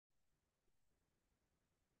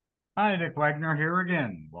Hi, Dick Wagner here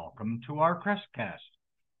again. Welcome to our Crestcast.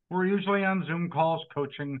 We're usually on Zoom calls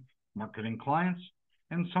coaching marketing clients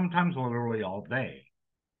and sometimes literally all day.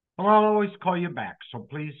 But I'll always call you back, so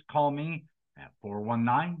please call me at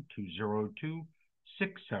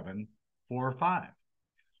 419-202-6745.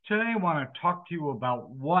 Today I want to talk to you about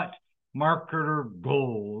what marketer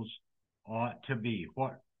goals ought to be,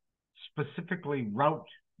 what specifically route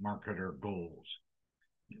marketer goals.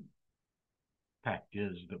 Fact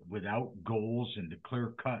is that without goals and a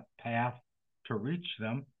clear-cut path to reach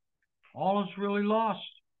them, all is really lost.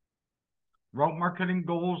 Route marketing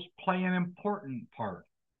goals play an important part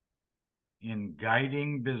in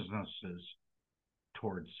guiding businesses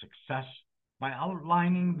towards success by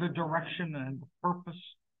outlining the direction and purpose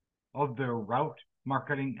of their route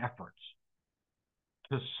marketing efforts.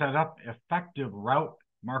 To set up effective route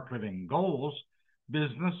marketing goals,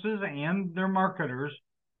 businesses and their marketers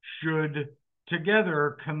should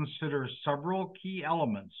together consider several key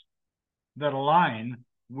elements that align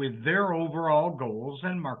with their overall goals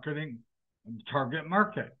and marketing target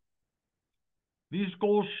market. These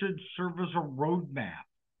goals should serve as a roadmap,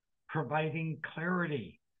 providing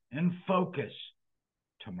clarity and focus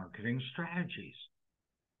to marketing strategies,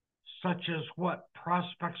 such as what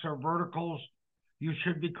prospects or verticals you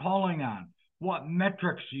should be calling on, what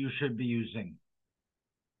metrics you should be using,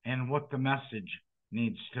 and what the message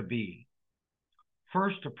needs to be.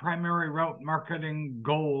 First, a primary route marketing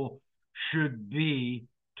goal should be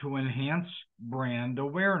to enhance brand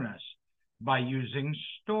awareness by using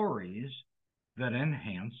stories that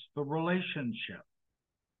enhance the relationship.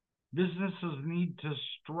 Businesses need to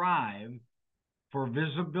strive for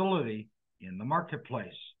visibility in the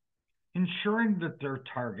marketplace, ensuring that their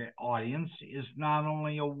target audience is not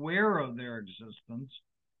only aware of their existence,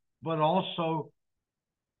 but also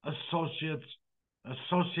associates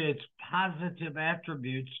positive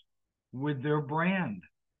attributes with their brand.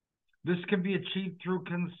 This can be achieved through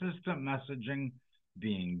consistent messaging,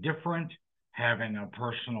 being different, having a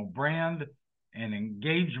personal brand, and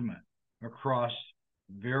engagement across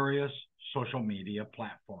various social media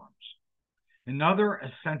platforms. Another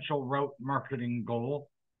essential route marketing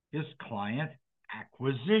goal is client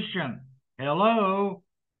acquisition. Hello.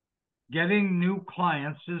 Getting new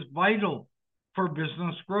clients is vital for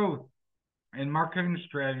business growth, and marketing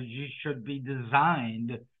strategies should be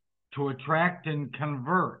designed to attract and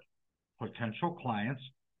convert potential clients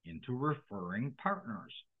into referring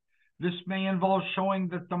partners. This may involve showing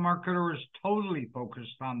that the marketer is totally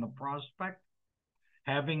focused on the prospect,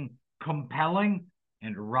 having compelling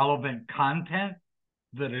and relevant content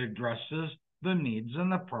that addresses the needs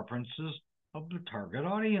and the preferences of the target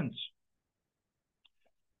audience.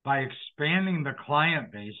 By expanding the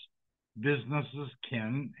client base, businesses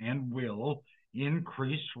can and will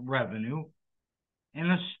increase revenue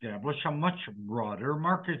and establish a much broader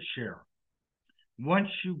market share. Once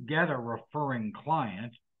you get a referring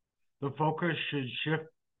client, the focus should shift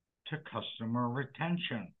to customer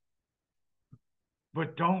retention.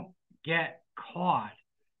 But don't get caught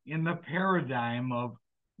in the paradigm of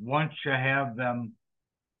once you have them,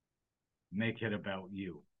 make it about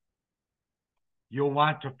you. You'll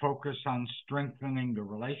want to focus on strengthening the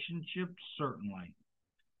relationship, certainly.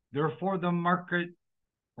 Therefore, the market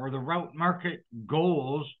or the route market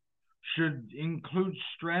goals should include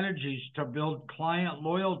strategies to build client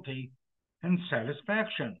loyalty and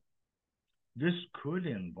satisfaction. This could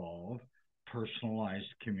involve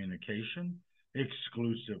personalized communication,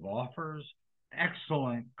 exclusive offers,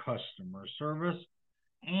 excellent customer service,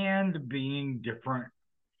 and being different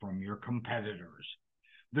from your competitors.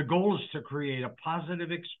 The goal is to create a positive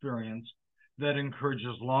experience that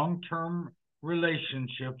encourages long-term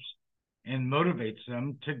relationships and motivates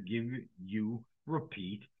them to give you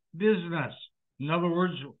repeat business. In other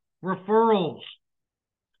words, referrals.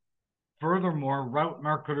 Furthermore, route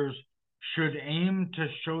marketers should aim to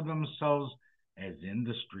show themselves as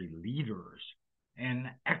industry leaders and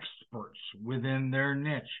experts within their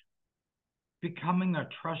niche. Becoming a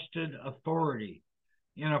trusted authority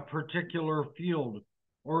in a particular field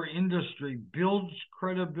or industry builds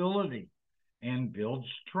credibility and builds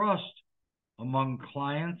trust among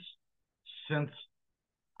clients, since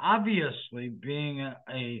obviously being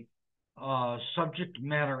a subject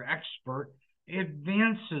matter expert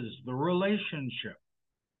advances the relationship.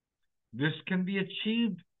 This can be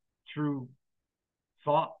achieved through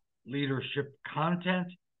thought leadership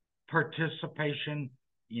content, participation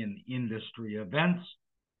in industry events,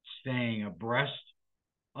 staying abreast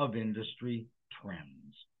of industry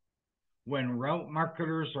trends. When route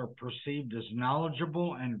marketers are perceived as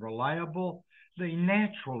knowledgeable and reliable, they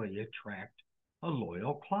naturally attract a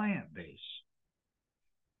loyal client base.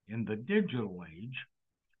 in the digital age.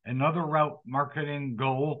 Another route marketing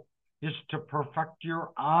goal is to perfect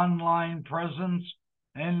your online presence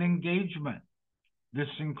and engagement. This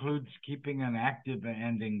includes keeping an active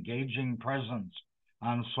and engaging presence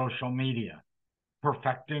on social media,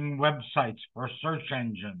 perfecting websites for search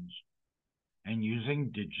engines, and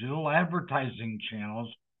using digital advertising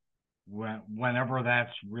channels whenever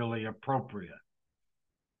that's really appropriate.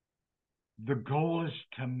 The goal is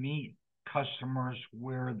to meet customers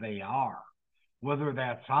where they are, whether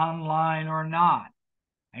that's online or not,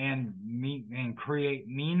 and create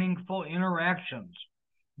meaningful interactions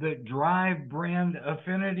that drive brand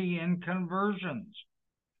affinity and conversions.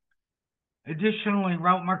 Additionally,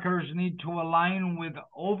 route marketers need to align with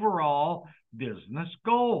overall business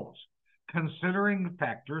goals, considering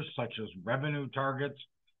factors such as revenue targets,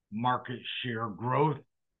 market share growth,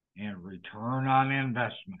 and return on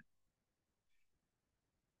investment.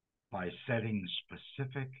 By setting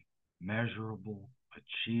specific, measurable,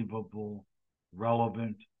 achievable,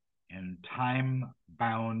 relevant, and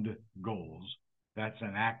time-bound goals, that's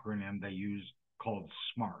an acronym they use called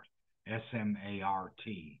SMART,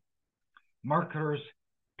 S-M-A-R-T. Marketers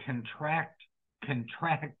can track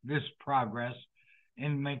this progress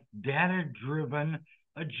and make data-driven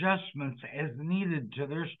adjustments as needed to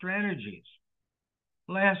their strategies.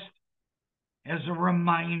 Last, as a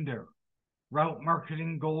reminder, route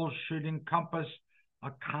marketing goals should encompass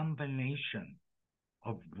a combination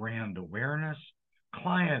of brand awareness,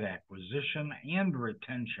 client acquisition and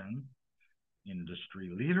retention, industry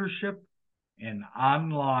leadership, and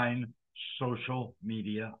online social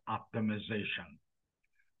media optimization.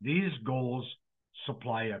 These goals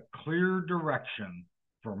supply a clear direction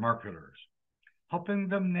for marketers, helping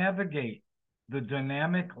them navigate the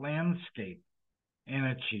dynamic landscape and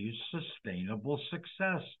achieve sustainable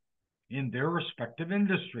success in their respective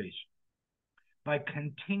industries. By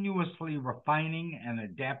continuously refining and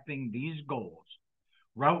adapting these goals,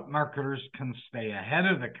 route marketers can stay ahead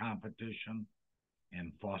of the competition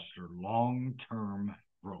and foster long-term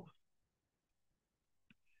growth.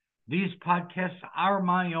 These podcasts are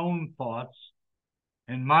my own thoughts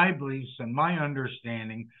and my beliefs and my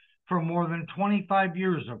understanding for more than 25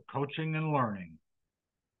 years of coaching and learning.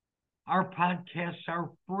 Our podcasts are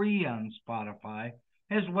free on Spotify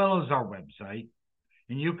as well as our website,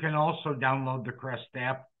 and you can also download the Crest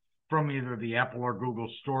app from either the Apple or Google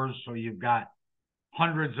stores, so you've got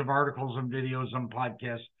hundreds of articles and videos and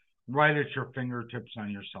podcasts right at your fingertips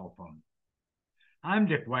on your cell phone. I'm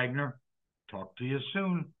Dick Wagner. Talk to you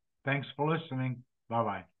soon. Thanks for listening.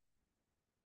 Bye-bye.